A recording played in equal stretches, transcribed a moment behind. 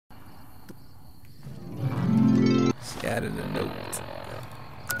added a note.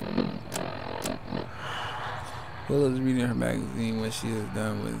 Will is reading her magazine when she is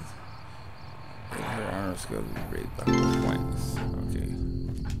done with her honor skills will be raised by 4 points. Okay.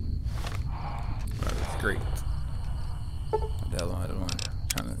 That is great. What the hell am I doing? I'm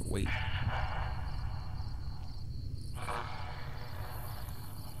trying to wait.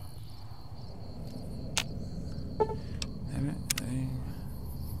 Damn it.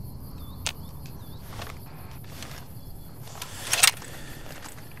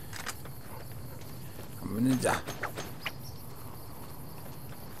 I'm a ninja.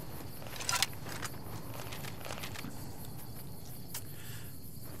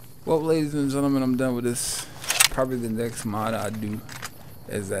 Well, ladies and gentlemen, I'm done with this. Probably the next mod I do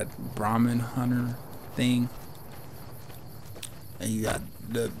is that Brahmin Hunter thing. And you got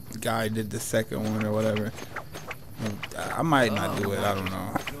the guy did the second one or whatever. I might not do it. I don't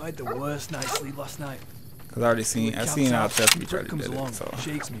know. I had the worst night's sleep last night. Cause I seen how Sesame tried to do it. So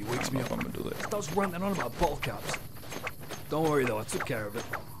shakes me, wakes me up. I'm gonna do it. Starts ranting on about bottle caps. Don't worry though, I took care of it.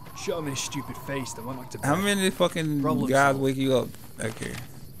 Shot him in his stupid face, then went back to bed. How many fucking guys wake you up? Okay.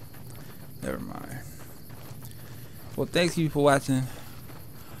 Never mind. Well, thank you for watching.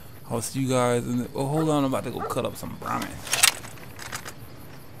 I'll see you guys in the... Oh, hold on. I'm about to go cut up some ramen.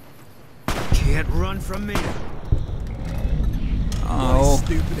 Can't run from me. Oh.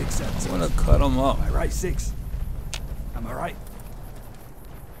 Stupid acceptance. I'm gonna cut them up. Am I right, 6? Am I right?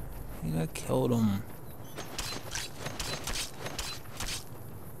 You gotta kill them.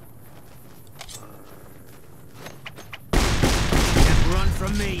 Can't run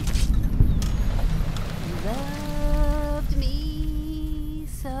from me. Loved me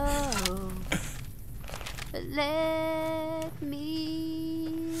so, but let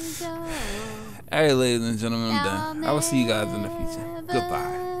me go. Alright, ladies and gentlemen, I'm done. I will see you guys in the future.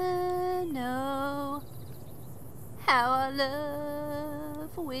 Goodbye. Know how our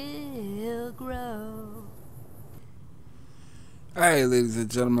love will grow. Alright, ladies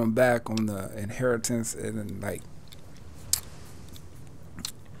and gentlemen, I'm back on the inheritance, and then, like,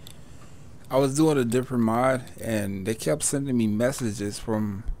 I was doing a different mod and they kept sending me messages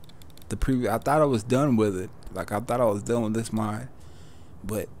from the previous. I thought I was done with it. Like, I thought I was done with this mod,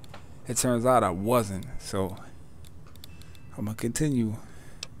 but it turns out I wasn't. So I'm gonna continue.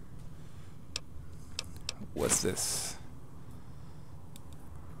 What's this?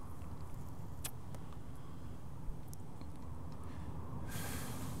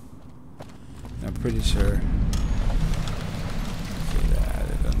 I'm pretty sure they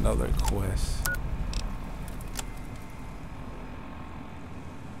added another quest.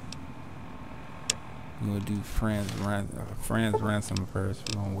 We're gonna do Fran's ransom first.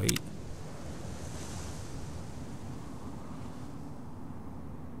 We're gonna wait.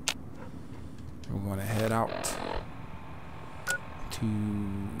 We're gonna head out to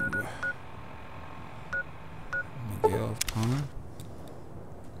Miguel's Pond.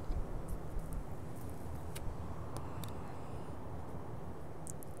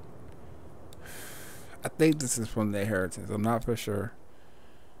 I think this is from the inheritance. I'm not for sure.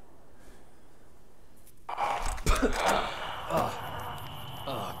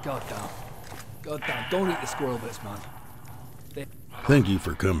 Goddamn. Goddamn. Don't eat the squirrel bits, man. Thank you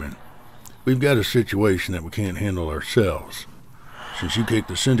for coming. We've got a situation that we can't handle ourselves. Since you kicked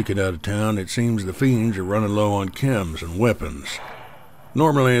the syndicate out of town, it seems the fiends are running low on chems and weapons.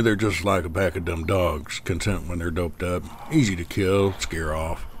 Normally, they're just like a pack of dumb dogs, content when they're doped up, easy to kill, scare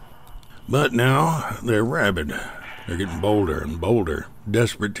off. But now, they're rabid. They're getting bolder and bolder,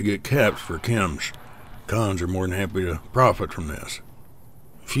 desperate to get caps for chems. Cons are more than happy to profit from this.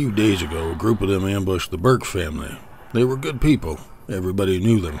 A few days ago, a group of them ambushed the Burke family. They were good people. Everybody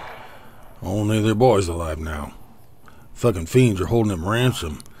knew them. Only their boy's alive now. Fucking fiends are holding him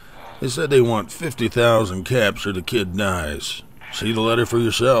ransom. They said they want 50,000 caps or the kid dies. See the letter for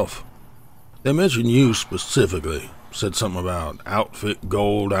yourself. They mentioned you specifically. Said something about outfit,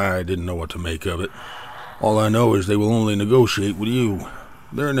 gold. I didn't know what to make of it. All I know is they will only negotiate with you.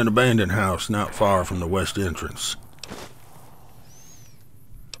 They're in an abandoned house not far from the west entrance.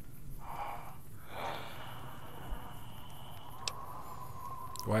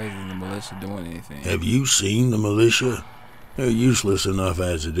 Why isn't the militia doing anything? Have you seen the militia? They're useless enough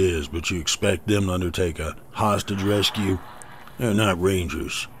as it is, but you expect them to undertake a hostage rescue? They're not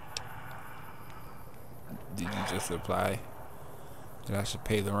rangers. Did you just reply that I should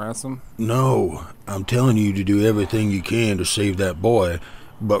pay the ransom? No, I'm telling you to do everything you can to save that boy,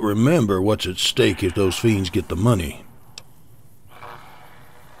 but remember what's at stake if those fiends get the money.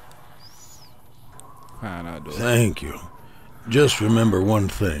 Fine, I'll do it. Thank you. Just remember one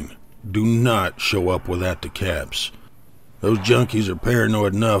thing. Do not show up without the caps. Those junkies are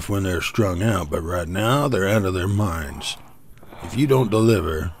paranoid enough when they're strung out, but right now they're out of their minds. If you don't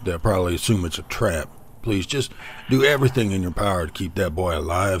deliver, they'll probably assume it's a trap. Please, just do everything in your power to keep that boy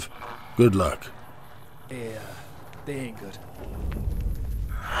alive. Good luck. Yeah, they ain't good.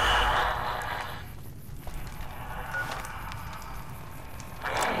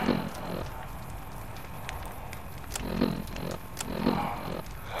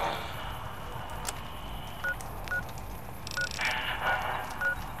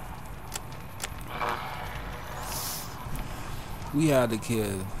 We had the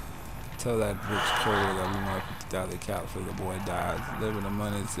kid tell that rich courier that we might put out the cap so the boy dies, delivering the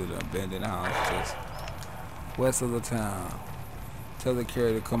money to the abandoned house just west of the town. Tell the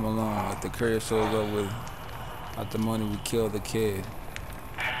courier to come along. If the courier shows up without the money, we kill the kid.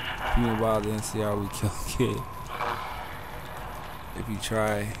 Meanwhile, the NCR, we kill the kid. If you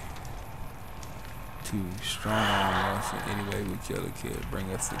try to strong arm us in any way, we kill the kid. Bring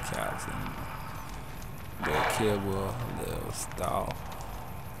us the caps and the kid will live, stall,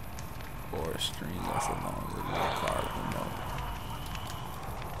 or string us along with the car remote.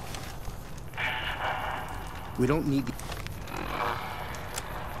 We don't need the...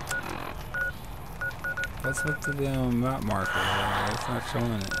 What's with the damn map marker? It's not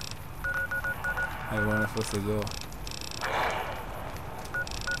showing it. Hey, where am I supposed to go?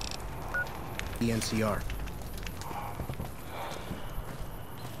 the NCR.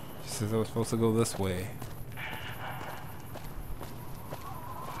 She says I was supposed to go this way.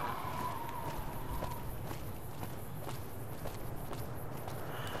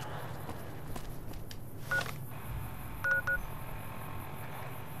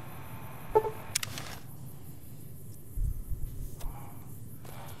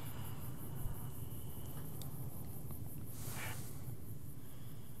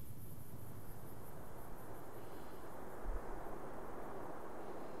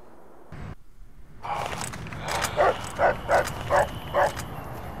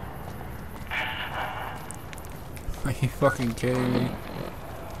 Are you fucking kidding me?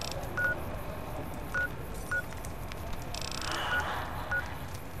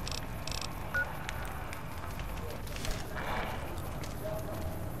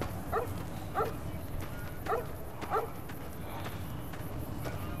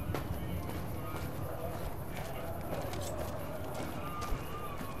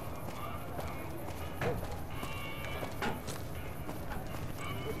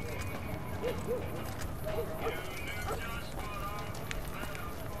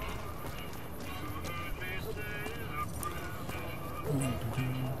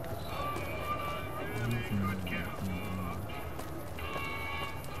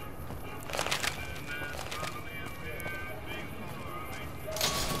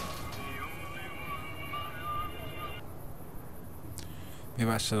 Maybe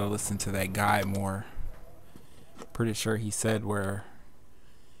I should have listened to that guy more. Pretty sure he said where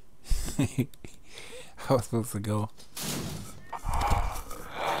I was supposed to go.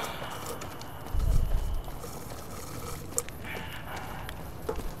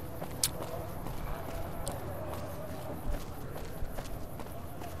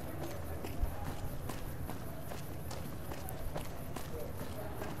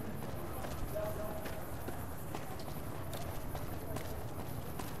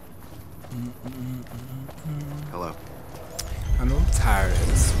 Hello. I know I'm tired of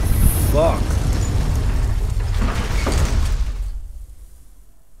this. Fuck.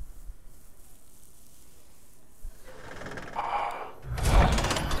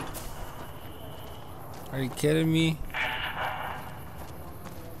 Are you kidding me?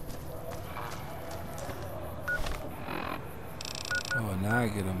 Oh, now I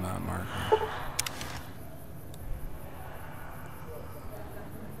get a map marker.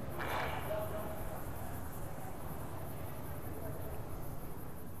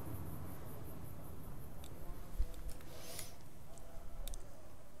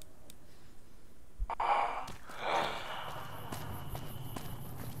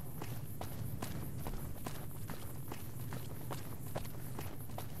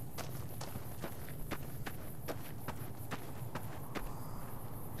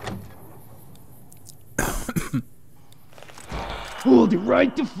 Hold it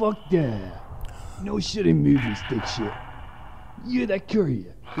right the fuck there. No shit in movies, dick shit. You're that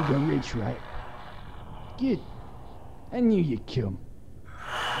courier who got rich, right? Good. I knew you'd come.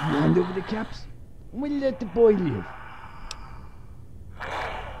 You hand over the caps, and we'll let the boy live.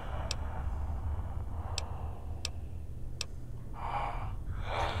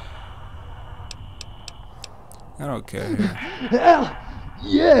 I don't care. Hell,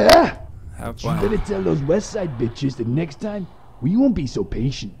 yeah! Have Have You fun. better tell those West Side bitches that next time we won't be so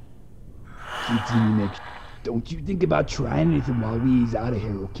patient. Continue next. Don't you think about trying anything while we is out of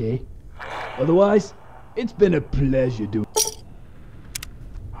here, okay? Otherwise, it's been a pleasure doing.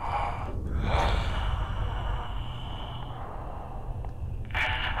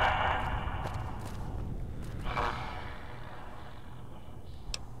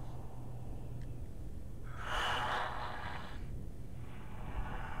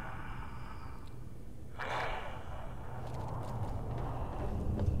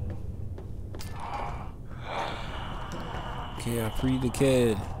 Okay, I freed the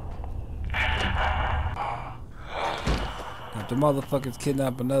kid. If the motherfuckers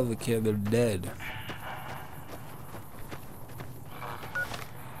kidnap another kid, they're dead.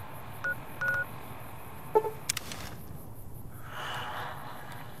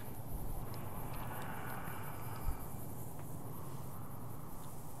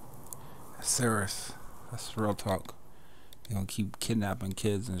 Serious. That's real talk. You gonna keep kidnapping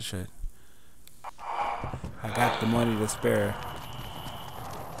kids and shit. I got the money to spare.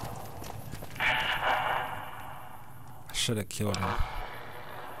 I should have killed him.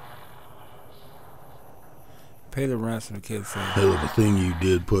 Pay the ransom, the kid said. Hell of a thing you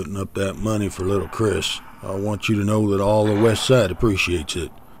did putting up that money for little Chris. I want you to know that all the West Side appreciates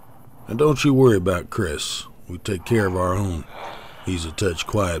it. And don't you worry about Chris. We take care of our own. He's a touch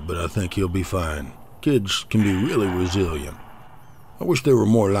quiet, but I think he'll be fine. Kids can be really resilient. I wish there were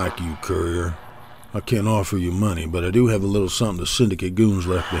more like you, Courier. I can't offer you money, but I do have a little something the Syndicate goons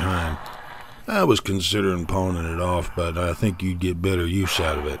left behind. I was considering pawning it off, but I think you'd get better use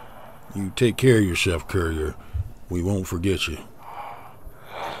out of it. You take care of yourself, Courier. We won't forget you.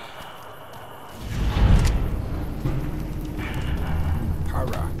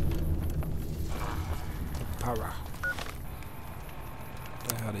 Para. Para. What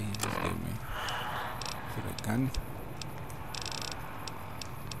the hell did he just give me? Is it a gun?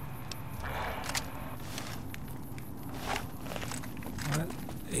 What?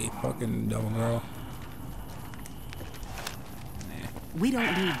 Hey, fucking dumb girl. We don't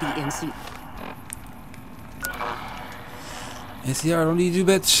need the NC. NCR don't need you,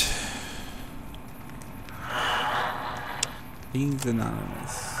 bitch. Beings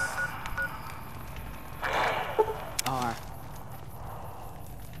Anonymous. R.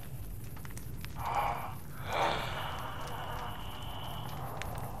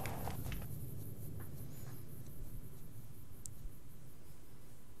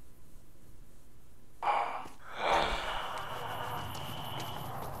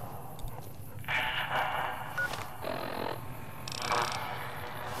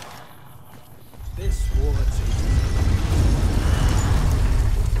 This war's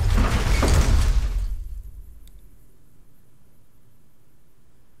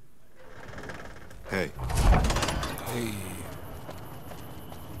Hey, Hey.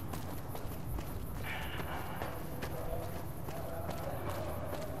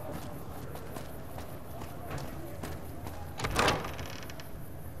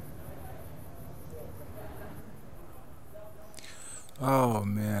 Oh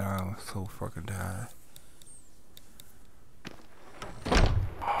man, I'm so fucking tired.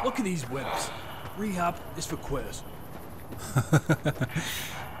 Look at these whips. Rehab is for quitters.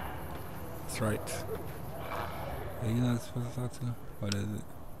 That's right. Hey, you know what I'm supposed to talk to? What is it?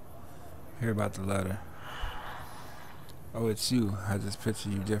 Hear about the letter. Oh, it's you. I just picture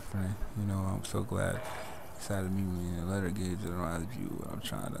you differently. You know, I'm so glad. Excited to meet me. The letter gave generalized view what I'm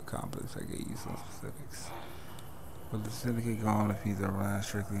trying to accomplish. I gave you some specifics. But the Syndicate gone if he's relying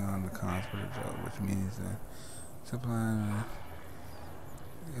strictly on the cons for the drug, which means that supplying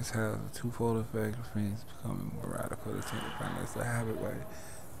this has a twofold effect, which means becoming more radical. The Syndicate finance the habit way.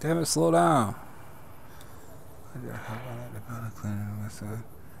 Damn it, slow down. I just have on the kind of clinic myself.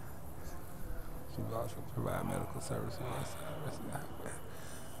 She also provide medical services.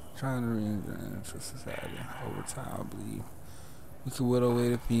 Trying to re-enter into society. Over time, I believe we can whittle away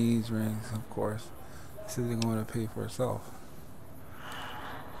the fees, rings, of course. So they're going to pay for itself.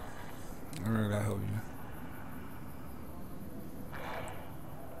 I really I hope you.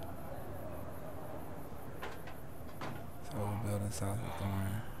 So old building south of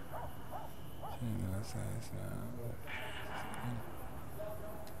Thorn. She didn't know outside, so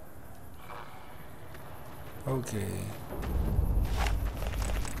okay.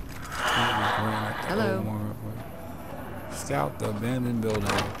 Hello. Scout the abandoned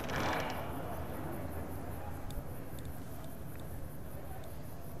building.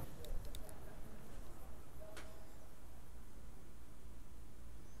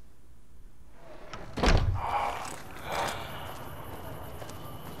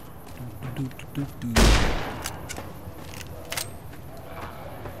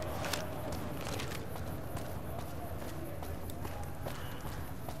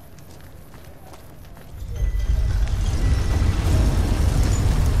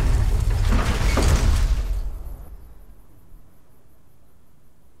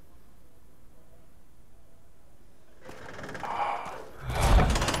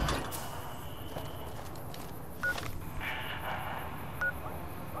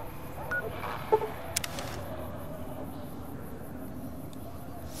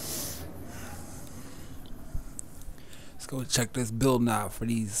 Let's go check this building out for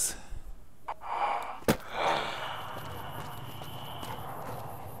these.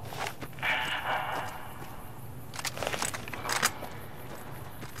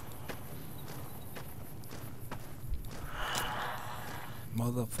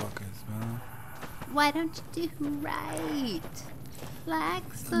 Motherfuckers, man. Why don't you do right?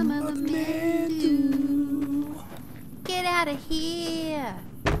 Like some other men do. Get out of here.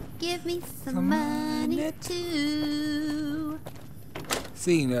 Give me some money too.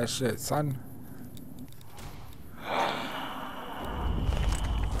 Seeing that shit, son.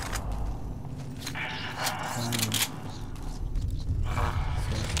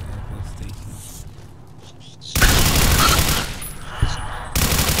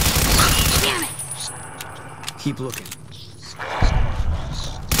 Damn it! Keep looking.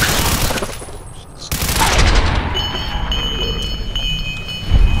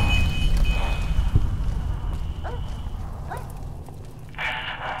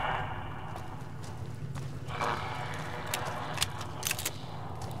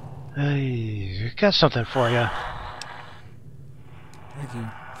 Hey, got something for you. Thank you.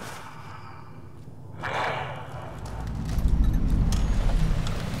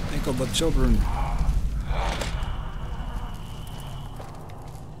 Think of the children.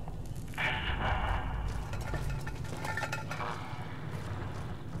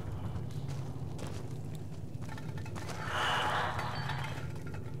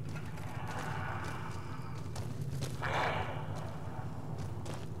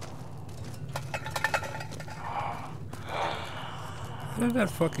 How did that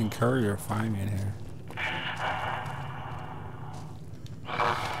fucking courier find me in here?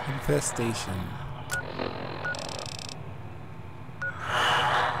 Infestation.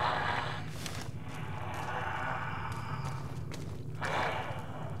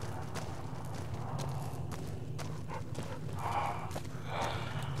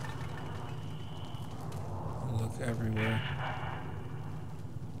 Look everywhere.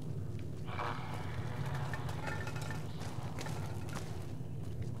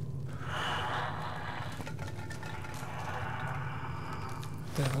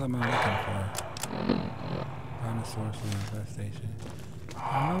 What the hell am I looking for? Find a source of infestation. I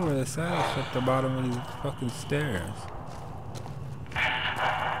know where this at. It's at the bottom of these fucking stairs.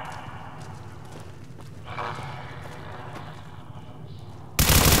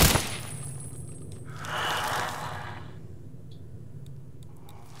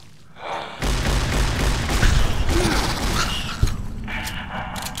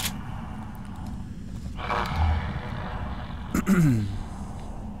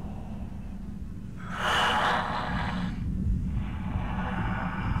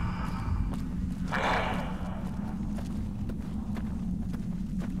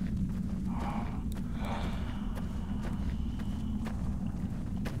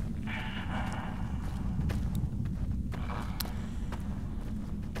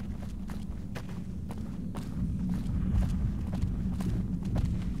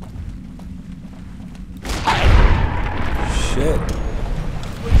 Shit.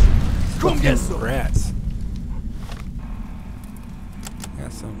 Come get some rats.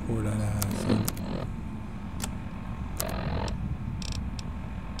 Got some for that ass.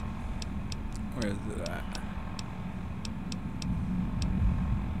 Where is it at?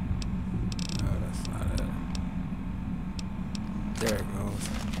 No, that's not it. There it goes.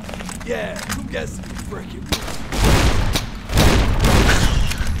 Yeah, come get some freaking.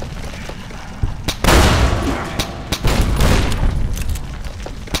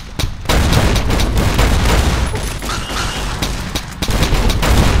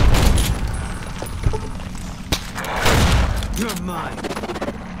 You're mine.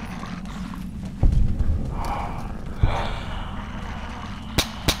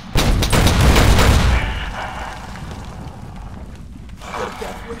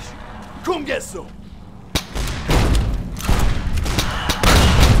 Come get some.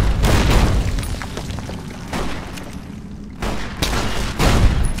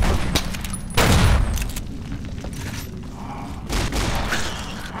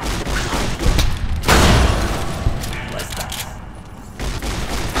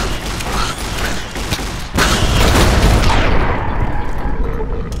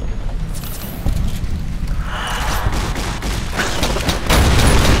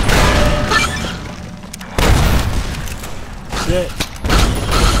 shit. Is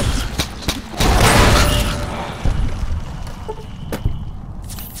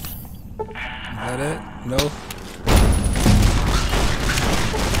that it? No?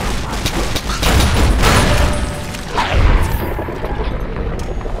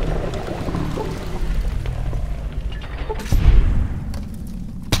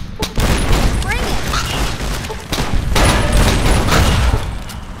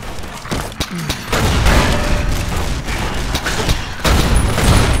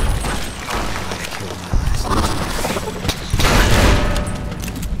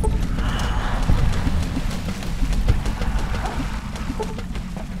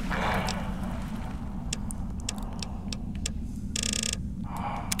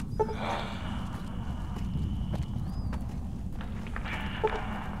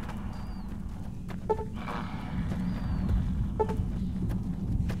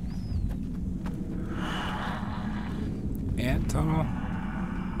 Ant tunnel.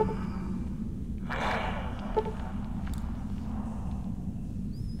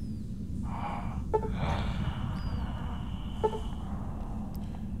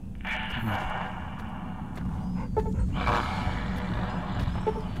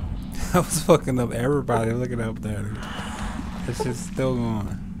 I was fucking up everybody looking up there. That shit's still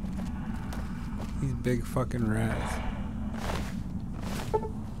going. These big fucking rats.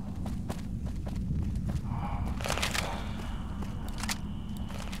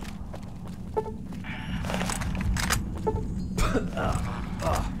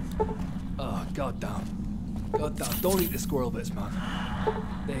 Goddamn. Don't eat the squirrel bits, man.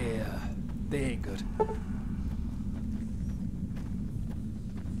 They ain't good.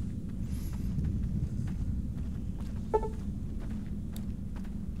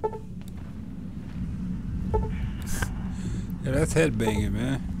 Yeah, that's headbanging,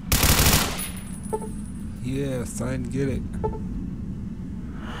 man. Yeah, starting to get it.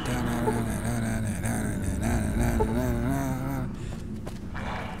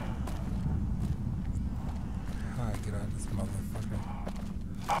 How I get out of this motherfucker?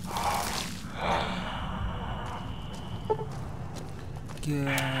 Get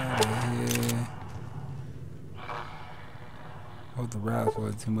out of here. Hope the routes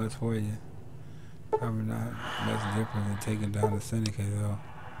wasn't too much for you. Probably not much different than taking down the syndicate, though.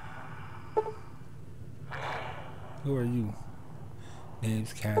 Who are you?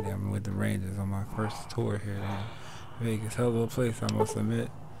 Name's Caddy. I'm with the Rangers on my first tour here in Vegas. Hell of a place, I must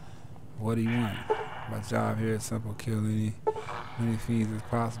admit. What do you want? My job here is simple: kill many fiends as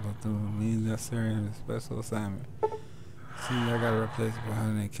possible through means necessary and a special assignment. See, I got a reputation for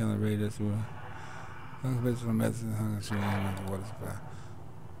hunting and killing raiders through unconventional methods and hunger shooting and the water supply.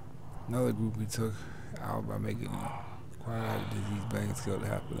 Another group we took out by making acquired disease bagging skill to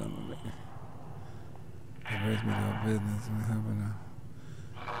half of them. It brings me to a business and helping them.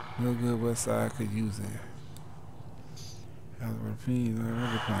 No good West Side could use it. As a repeat, like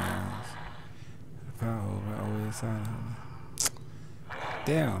other plans. The power over always silent.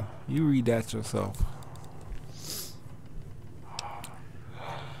 Damn, you read that yourself.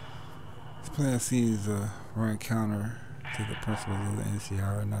 This plan sees run counter to the principles of the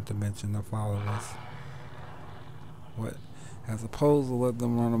NCR, not to mention the followers. What? As opposed to let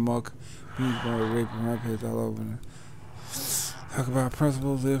them run amok, being murder, rape, and rampage all over. Talk about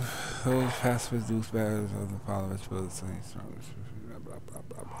principles if those pacifist douchebags of the followers feel the same strong. Blah blah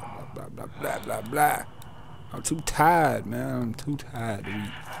blah blah blah blah blah blah blah. I'm too tired, man. I'm too tired to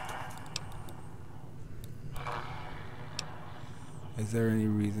read. Is there any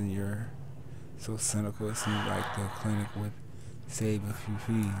reason you're so cynical? It seems like the clinic would save a few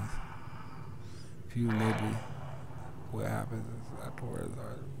fees. Few maybe. What happens is afterwards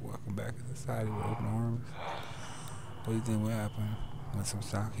are welcome back to society with open arms. What do you think will happen when some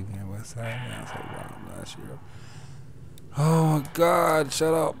shopkeeping in West Side? Yeah, that's what wrong last year. Oh my God!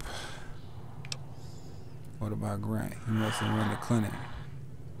 Shut up. What about Grant? He must have run the clinic.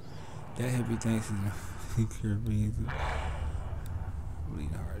 That hippie thinks he cure beans.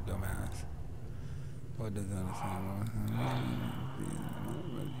 Bleeding heart, dumbass. What does understand?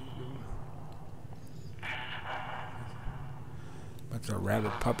 Bunch of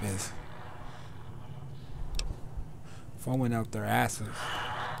rabbit puppies foaming out their asses.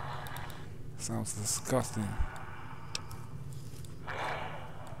 Sounds disgusting.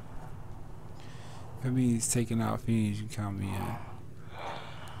 Maybe he's taking out fiends, you count me in.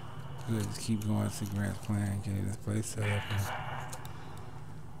 Good, just keep going to Grant's plan, getting this place set up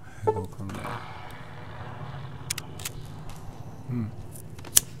and go from there.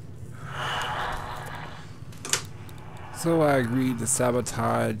 So I agreed to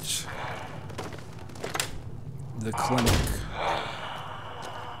sabotage the clinic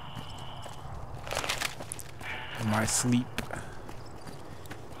in my sleep.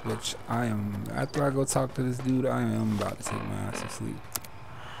 Which I am, after I go talk to this dude, I am about to take my ass to sleep.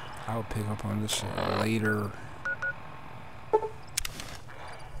 I'll pick up on this shit later.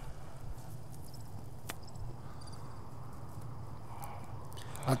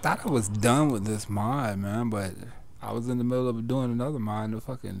 I thought I was done with this mod, man, but I was in the middle of doing another mod and the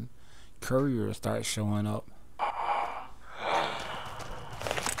fucking courier started showing up.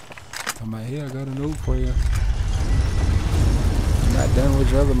 I'm like, hey, I got a note for you. I'm not done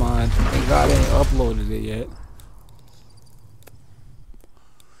with your other mod. Thank God I ain't uploaded it yet.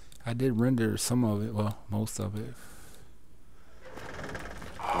 I did render some of it, well, most of it.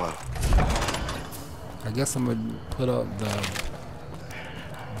 Hello. I guess I'm gonna put up the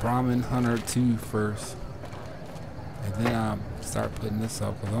Brahmin Hunter 2 first. And then I'll start putting this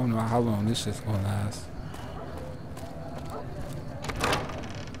up, because I don't know how long this shit's gonna last.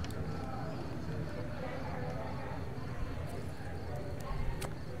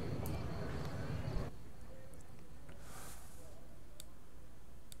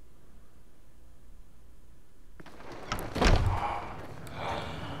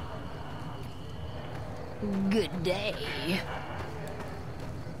 Good day.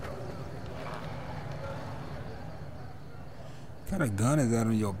 What kind of gun is that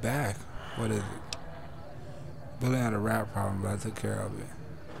on your back? What is it? Billy had a rat problem, but I took care of it.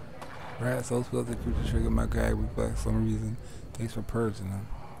 Rats so supposed to keep the trigger my gag reflex for some reason. Thanks for purging them.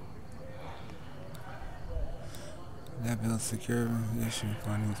 That builds secure issue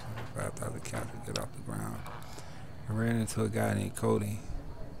funny. I thought the cat would get off the ground. I ran into a guy named Cody.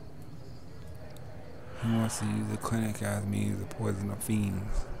 He wants to use the clinic as means to poison the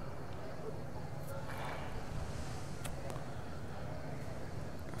fiends.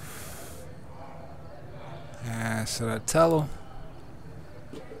 Should I tell him?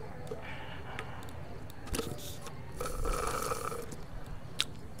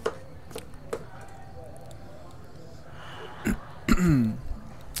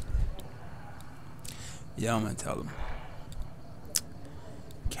 Yeah, I'm gonna tell him.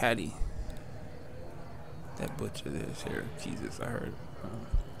 Caddy. That butcher is here. Jesus, I heard.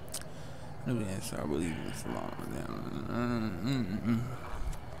 No answer. I believe this long.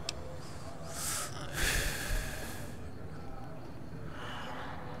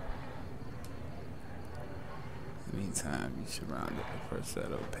 In the meantime, you should round up the first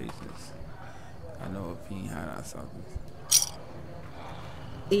set of patients. I know if he ain't had out something.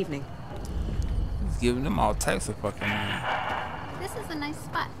 Evening. He's giving them all types of fucking money. This is a nice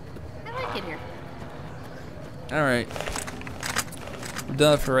spot. I like it here. Alright. I'm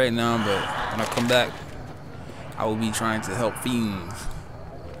done for right now, but when I come back, I will be trying to help fiends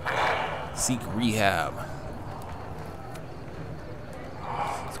seek rehab.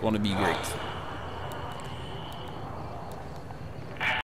 It's going to be great.